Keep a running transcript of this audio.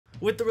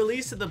With the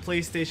release of the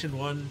PlayStation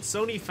 1,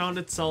 Sony found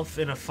itself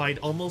in a fight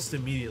almost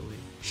immediately.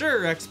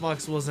 Sure,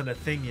 Xbox wasn't a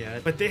thing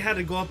yet, but they had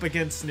to go up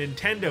against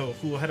Nintendo,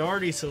 who had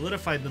already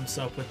solidified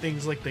themselves with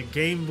things like the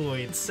Game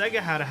Boy, and Sega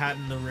had a hat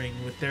in the ring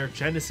with their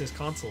Genesis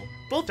console.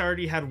 Both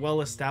already had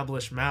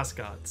well-established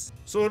mascots.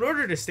 So in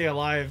order to stay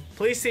alive,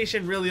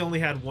 PlayStation really only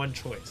had one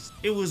choice.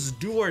 It was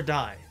do or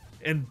die.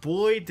 And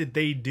boy did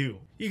they do.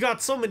 You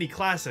got so many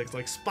classics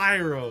like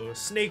Spyro,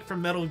 Snake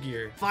from Metal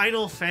Gear,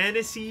 Final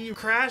Fantasy,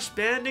 Crash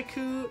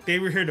Bandicoot. They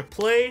were here to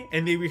play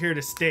and they were here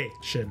to stay.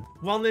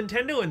 While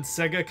Nintendo and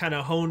Sega kind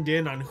of honed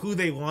in on who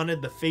they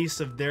wanted the face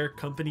of their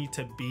company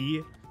to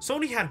be,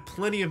 Sony had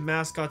plenty of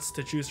mascots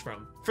to choose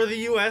from. For the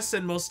US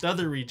and most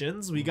other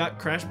regions, we got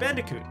Crash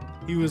Bandicoot.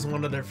 He was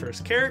one of their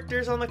first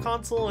characters on the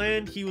console,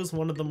 and he was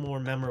one of the more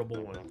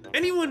memorable ones.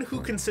 Anyone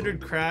who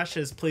considered Crash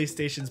as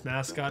PlayStation's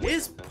mascot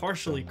is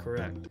partially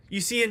correct.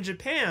 You see, in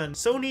Japan,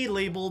 Sony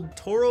labeled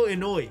Toro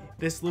Inoi,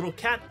 this little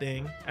cat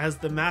thing, as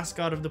the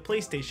mascot of the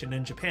PlayStation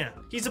in Japan.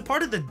 He's a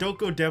part of the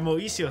Doko Demo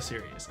Isio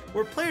series,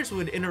 where players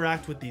would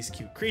interact with these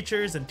cute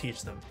creatures and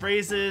teach them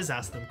phrases,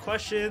 ask them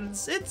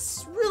questions.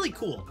 It's really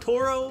cool.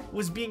 Toro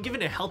was being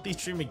given a healthy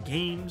stream of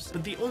games,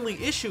 but the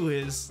only issue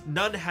is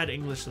none had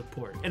English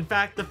support. In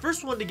fact, the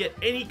first one to get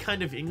any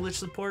kind of English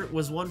support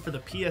was one for the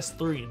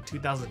PS3 in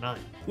 2009,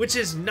 which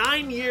is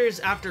 9 years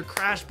after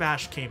Crash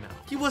Bash came out.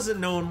 He wasn't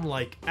known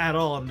like at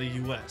all in the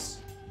US.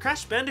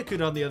 Crash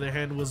Bandicoot, on the other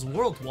hand, was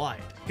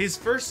worldwide. His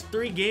first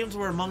 3 games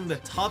were among the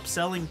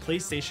top-selling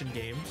PlayStation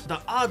games. The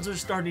odds are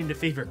starting to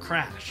favor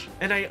Crash,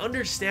 and I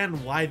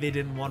understand why they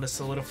didn't want to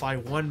solidify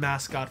one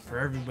mascot for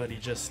everybody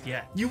just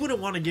yet. You wouldn't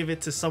want to give it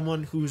to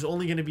someone who's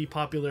only going to be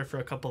popular for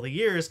a couple of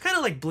years, kind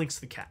of like Blinks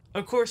the Cat.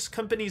 Of course,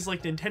 companies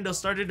like Nintendo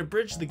started to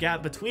bridge the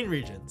gap between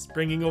regions,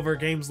 bringing over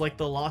games like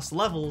the Lost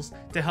Levels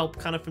to help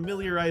kind of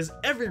familiarize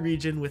every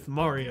region with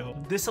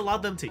Mario. This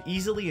allowed them to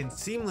easily and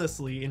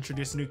seamlessly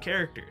introduce new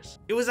characters.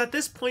 It was at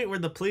this point where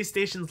the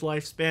PlayStation's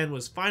lifespan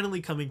was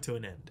finally coming to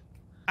an end.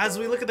 As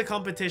we look at the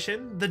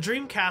competition, the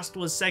Dreamcast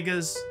was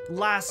Sega's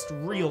last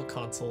real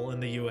console in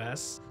the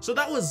US, so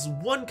that was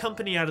one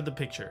company out of the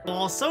picture.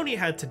 All Sony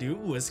had to do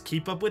was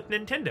keep up with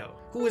Nintendo,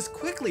 who was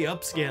quickly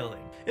upscaling.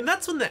 And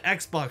that's when the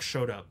Xbox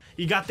showed up.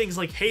 You got things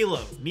like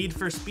Halo, Need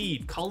for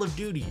Speed, Call of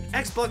Duty.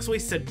 Xbox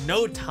wasted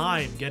no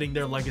time getting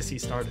their legacy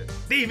started.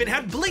 They even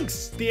had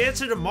Blinks, the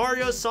answer to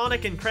Mario,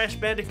 Sonic, and Crash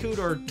Bandicoot,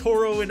 or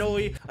Toro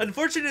Inoi.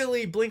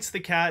 Unfortunately, Blinks the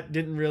Cat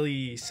didn't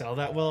really sell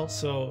that well,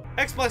 so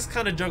Xbox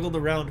kind of juggled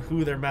around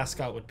who their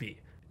mascot would be.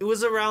 It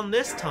was around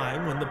this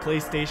time when the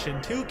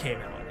PlayStation 2 came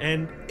out,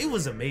 and it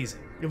was amazing.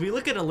 If we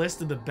look at a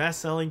list of the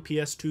best-selling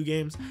PS2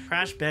 games,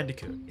 Crash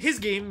Bandicoot. His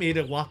game made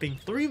a whopping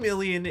 3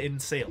 million in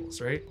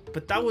sales, right?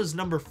 But that was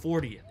number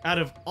 40 out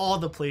of all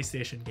the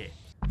PlayStation games.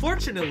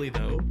 Fortunately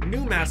though,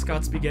 new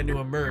mascots began to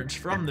emerge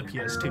from the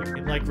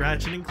PS2, like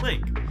Ratchet and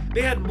Clank.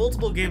 They had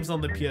multiple games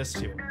on the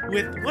PS2,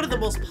 with one of the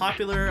most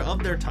popular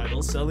of their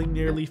titles selling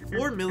nearly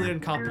 4 million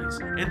copies,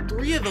 and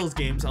 3 of those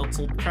games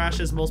outsold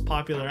Crash's most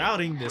popular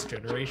outing this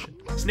generation.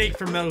 Snake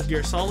from Metal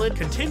Gear Solid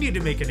continued to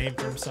make a name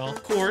for himself.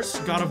 Of course,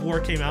 God of War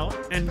came out,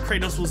 and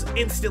Kratos was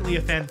instantly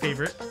a fan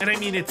favorite, and I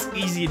mean it's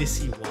easy to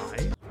see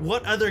why.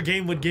 What other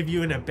game would give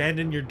you an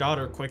abandon your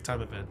daughter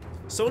QuickTime event?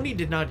 Sony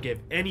did not give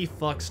any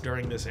fucks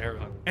during this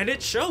era, and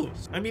it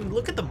shows. I mean,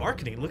 look at the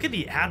marketing, look at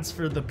the ads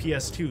for the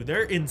PS2,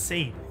 they're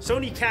insane.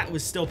 Sony Cat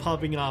was still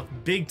popping off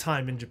big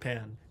time in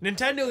Japan.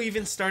 Nintendo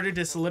even started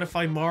to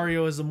solidify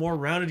Mario as a more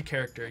rounded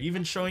character,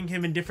 even showing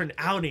him in different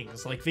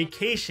outings like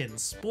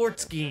vacations,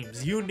 sports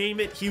games, you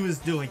name it, he was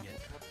doing it.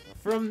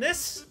 From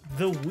this,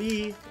 the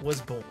Wii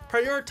was born,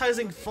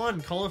 prioritizing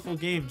fun, colorful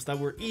games that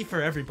were E for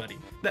everybody.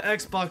 The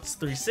Xbox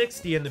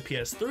 360 and the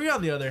PS3,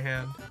 on the other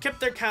hand, kept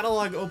their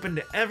catalog open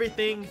to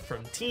everything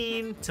from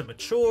teen to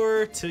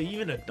mature to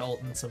even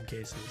adult in some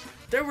cases.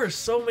 There were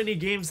so many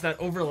games that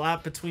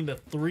overlap between the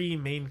 3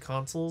 main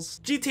consoles.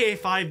 GTA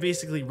 5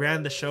 basically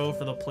ran the show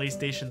for the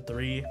PlayStation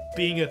 3,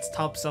 being its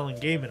top-selling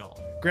game and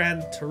all.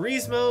 Gran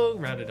Turismo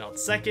rounded out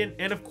second,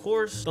 and of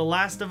course, The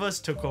Last of Us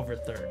took over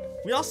third.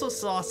 We also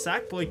saw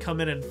Sackboy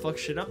come in and fuck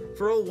shit up.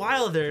 For a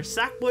while there,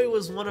 Sackboy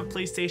was one of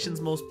PlayStation's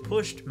most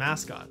pushed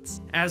mascots.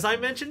 As I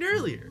mentioned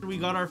earlier, we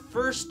got our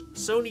first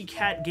Sony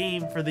Cat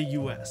game for the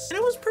US, and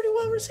it was pretty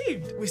well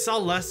received. We saw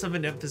less of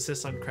an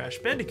emphasis on Crash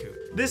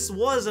Bandicoot. This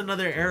was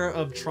another era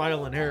of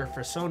trial and error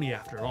for Sony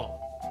after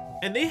all.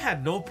 And they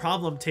had no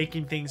problem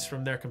taking things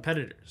from their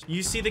competitors.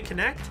 You see the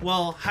Kinect?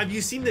 Well, have you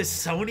seen this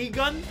Sony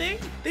gun thing?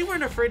 They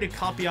weren't afraid to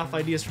copy off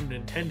ideas from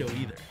Nintendo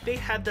either. They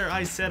had their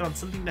eyes set on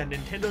something that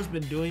Nintendo's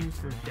been doing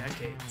for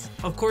decades.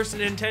 Of course,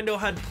 Nintendo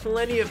had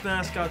plenty of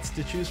mascots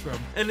to choose from,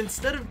 and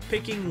instead of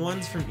picking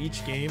ones from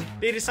each game,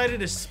 they decided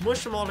to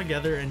smush them all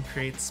together and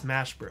create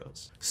Smash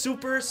Bros.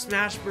 Super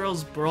Smash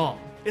Bros. Brawl.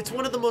 It's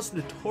one of the most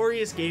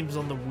notorious games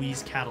on the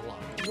Wii's catalog.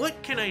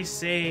 What can I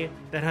say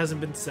that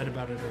hasn't been said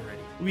about it already?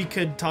 We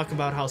could talk talk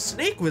about how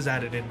Snake was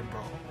added into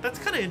Brawl. That's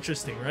kind of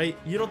interesting, right?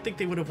 You don't think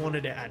they would have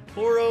wanted to add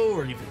Toro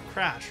or even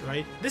Crash,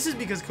 right? This is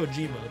because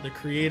Kojima, the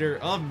creator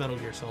of Metal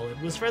Gear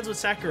Solid, was friends with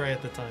Sakurai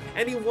at the time,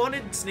 and he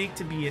wanted Snake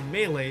to be in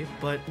Melee,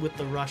 but with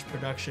the rush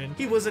production,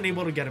 he wasn't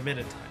able to get him in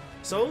time.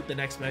 So the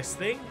next best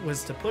thing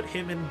was to put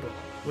him in Brawl,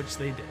 which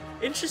they did.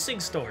 Interesting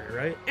story,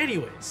 right?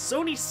 Anyways,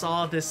 Sony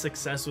saw this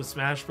success with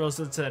Smash Bros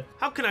and said,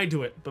 how can I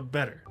do it, but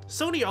better?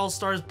 Sony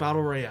All-Stars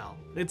Battle Royale.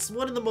 It's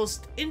one of the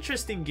most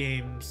interesting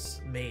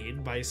games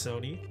made by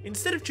Sony.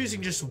 Instead of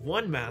choosing just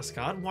one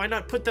mascot, why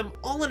not put them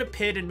all in a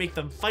pit and make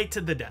them fight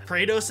to the death?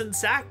 Kratos and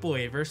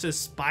Sackboy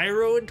versus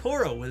Spyro and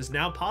Toro was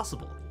now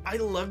possible. I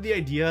love the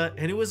idea,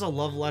 and it was a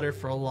love letter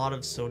for a lot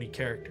of Sony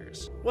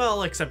characters.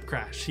 Well, except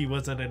Crash, he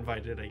wasn't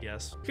invited, I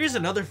guess. Here's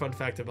another fun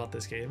fact about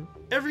this game.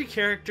 Every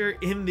character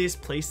in this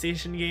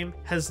PlayStation game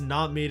has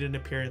not made an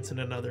appearance in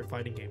another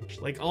fighting game.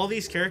 Like all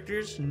these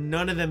characters,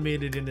 none of them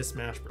made it into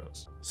Smash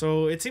Bros.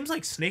 So it seems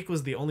like Snake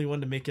was the only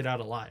one to make it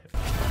out alive.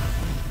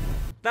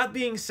 That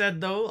being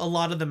said though, a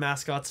lot of the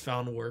mascots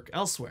found work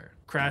elsewhere.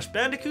 Crash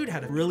Bandicoot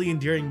had a really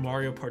endearing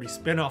Mario Party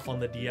spin-off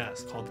on the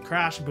DS called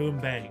Crash Boom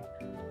Bang.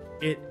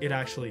 It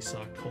actually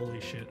sucked,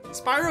 holy shit.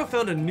 Spyro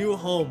found a new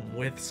home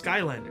with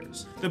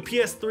Skylanders. The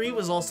PS3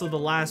 was also the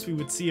last we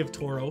would see of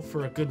Toro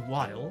for a good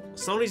while.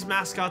 Sony's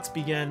mascots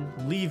began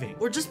leaving,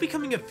 or just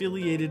becoming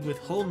affiliated with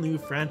whole new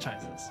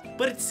franchises.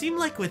 But it seemed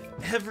like with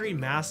every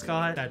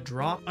mascot that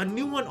dropped, a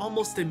new one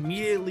almost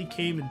immediately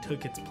came and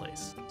took its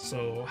place.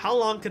 So how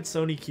long could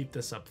Sony keep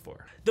this up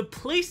for? The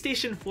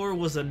PlayStation 4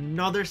 was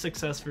another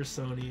success for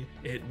Sony.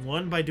 It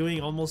won by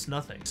doing almost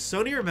nothing.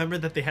 Sony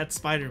remembered that they had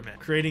Spider-Man,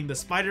 creating the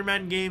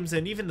Spider-Man games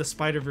and even the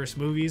Spider-Verse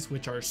movies,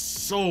 which are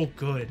so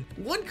good.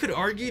 One could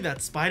argue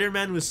that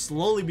Spider-Man was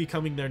slowly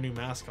becoming their new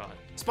mascot.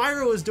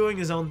 Spyro was doing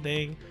his own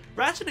thing.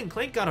 Ratchet and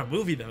Clank got a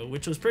movie though,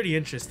 which was pretty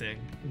interesting.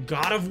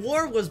 God of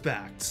War was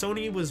back.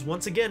 Sony was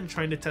once again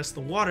trying to test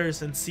the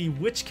waters and see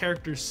which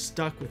characters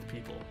stuck with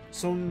people.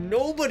 So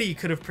nobody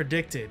could have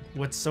predicted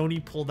what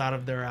Sony pulled out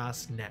of their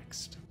ass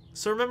next.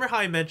 So remember how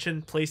I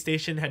mentioned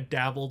PlayStation had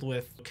dabbled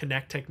with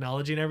Kinect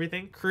technology and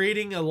everything,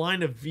 creating a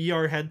line of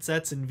VR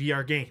headsets and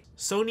VR games.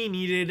 Sony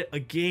needed a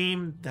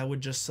game that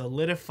would just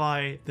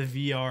solidify the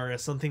VR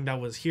as something that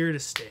was here to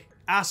stay.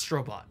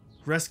 Astrobot.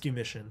 Rescue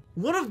Mission.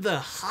 One of the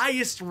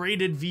highest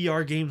rated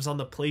VR games on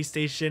the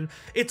PlayStation.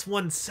 It's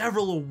won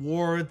several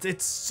awards.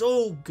 It's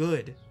so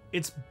good.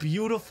 It's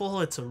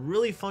beautiful. It's a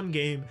really fun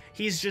game.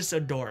 He's just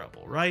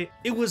adorable, right?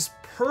 It was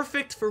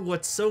perfect for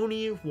what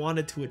Sony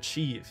wanted to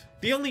achieve.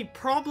 The only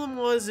problem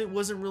was it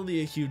wasn't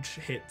really a huge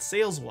hit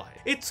sales-wise.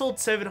 It sold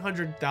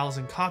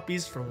 700,000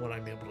 copies from what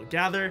I'm able to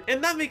gather,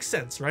 and that makes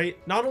sense, right?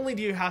 Not only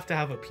do you have to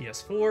have a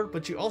PS4,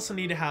 but you also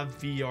need to have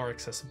VR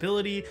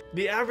accessibility.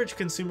 The average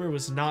consumer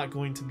was not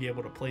going to be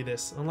able to play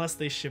this unless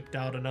they shipped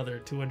out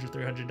another $200,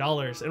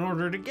 $300 in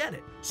order to get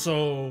it.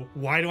 So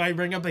why do I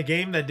bring up a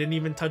game that didn't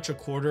even touch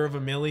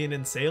 $250,000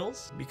 in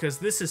sales? Because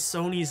this is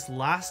Sony's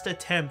last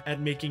attempt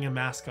at making a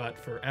mascot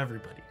for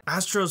everybody.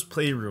 Astro's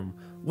Playroom,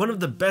 one of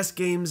the best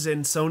games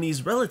in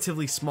Sony's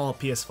relatively small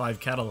PS5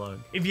 catalog.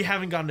 If you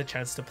haven't gotten a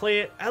chance to play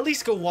it, at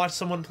least go watch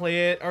someone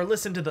play it or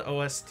listen to the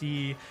OST.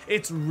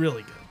 It's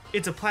really good.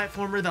 It's a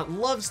platformer that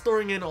loves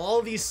throwing in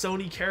all these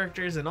Sony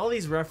characters and all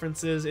these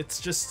references. It's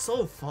just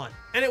so fun.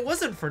 And it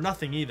wasn't for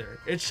nothing either.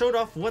 It showed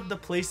off what the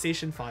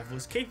PlayStation 5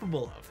 was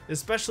capable of,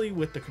 especially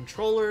with the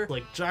controller,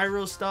 like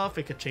gyro stuff.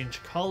 It could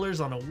change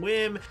colors on a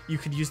whim. You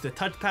could use the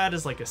touchpad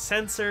as like a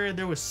sensor.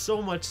 There was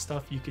so much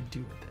stuff you could do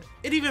with it.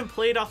 It even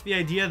played off the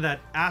idea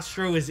that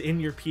Astro is in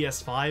your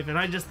PS5, and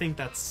I just think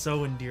that's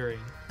so endearing.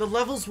 The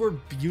levels were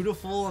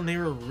beautiful and they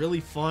were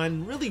really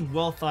fun, really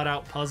well thought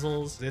out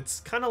puzzles. It's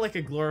kind of like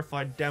a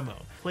glorified demo.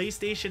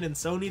 PlayStation and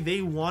Sony,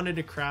 they wanted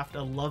to craft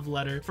a love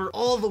letter for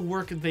all the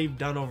work that they've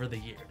done over the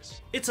years.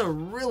 It's a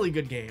really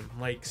good game.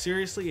 Like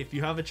seriously, if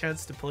you have a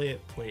chance to play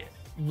it, play it.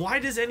 Why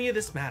does any of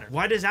this matter?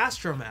 Why does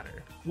Astro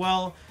matter?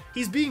 Well,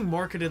 he's being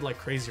marketed like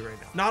crazy right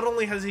now. Not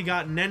only has he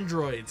gotten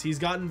Androids, he's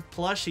gotten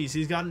plushies,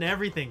 he's gotten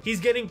everything. He's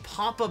getting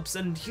pop-ups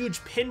and huge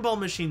pinball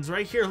machines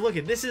right here. Look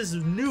at this is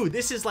new.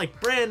 This is like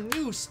brand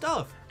new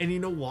stuff. And you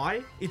know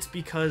why? It's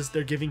because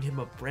they're giving him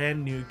a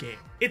brand new game.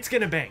 It's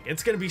gonna bang.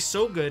 It's gonna be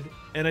so good.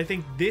 And I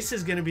think this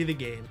is gonna be the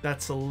game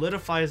that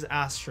solidifies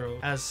Astro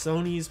as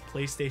Sony's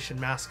PlayStation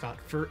mascot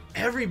for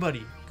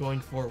everybody going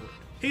forward.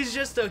 He's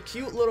just a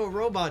cute little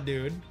robot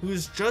dude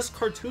who's just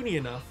cartoony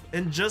enough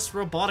and just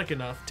robotic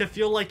enough to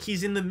feel like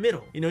he's in the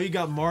middle. You know, you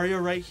got Mario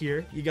right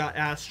here, you got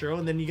Astro,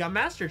 and then you got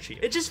Master Chief.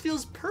 It just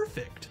feels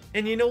perfect.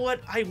 And you know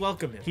what? I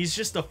welcome him. He's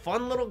just a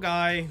fun little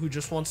guy who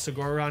just wants to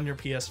go around your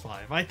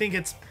PS5. I think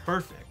it's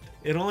perfect.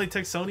 It only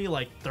took Sony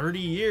like 30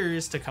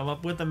 years to come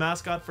up with a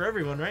mascot for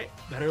everyone, right?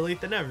 Better late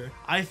than never.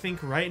 I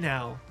think right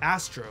now,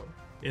 Astro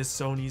is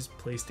Sony's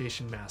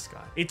PlayStation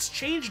mascot. It's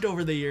changed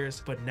over the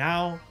years, but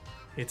now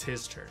it's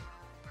his turn.